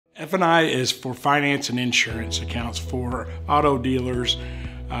F&I is for finance and insurance accounts for auto dealers,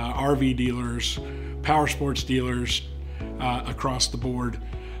 RV dealers, power sports dealers across the board.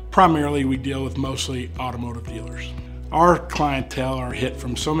 Primarily, we deal with mostly automotive dealers. Our clientele are hit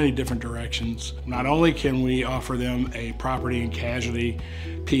from so many different directions. Not only can we offer them a property and casualty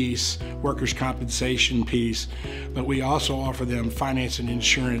piece, workers' compensation piece, but we also offer them finance and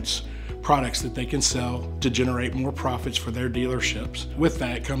insurance products that they can sell to generate more profits for their dealerships. With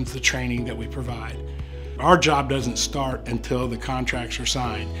that comes the training that we provide. Our job doesn't start until the contracts are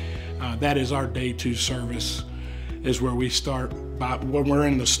signed. That is our day two service, is where we start when we're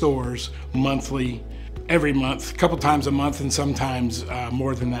in the stores monthly, every month, a couple times a month, and sometimes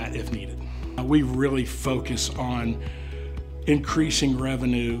more than that if needed. We really focus on increasing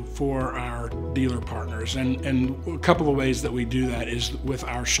revenue for our dealer partners, and a couple of ways that we do that is with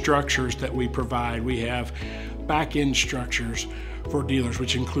our structures that we provide. We have back-end structures for dealers,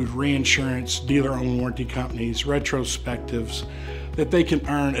 which include reinsurance, dealer-owned warranty companies, retrospectives, that they can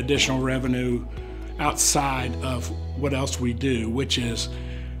earn additional revenue outside of what else we do, which is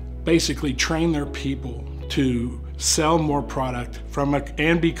basically train their people to sell more product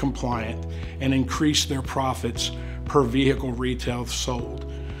and be compliant and increase their profits per vehicle retail sold.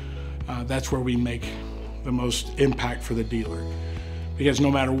 That's where we make the most impact for the dealer. Because no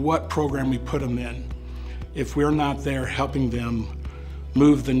matter what program we put them in, if we're not there helping them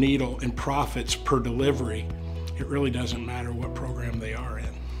move the needle in profits per delivery, it really doesn't matter what program they are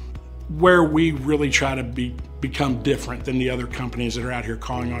in. Where we really try to become different than the other companies that are out here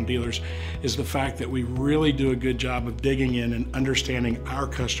calling on dealers is the fact that we really do a good job of digging in and understanding our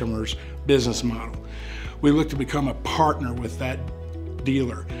customers' business model. We look to become a partner with that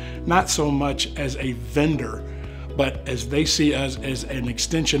dealer, not so much as a vendor, but as they see us as an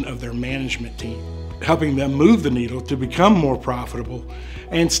extension of their management team, helping them move the needle to become more profitable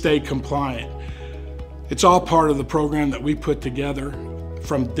and stay compliant. It's all part of the program that we put together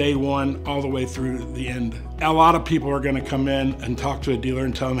from day one all the way through the end. A lot of people are going to come in and talk to a dealer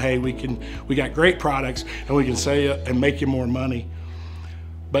and tell them, hey, we got great products and we can sell you and make you more money.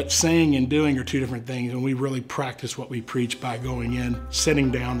 But saying and doing are two different things, and we really practice what we preach by going in,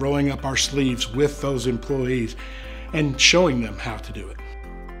 sitting down, rolling up our sleeves with those employees and showing them how to do it.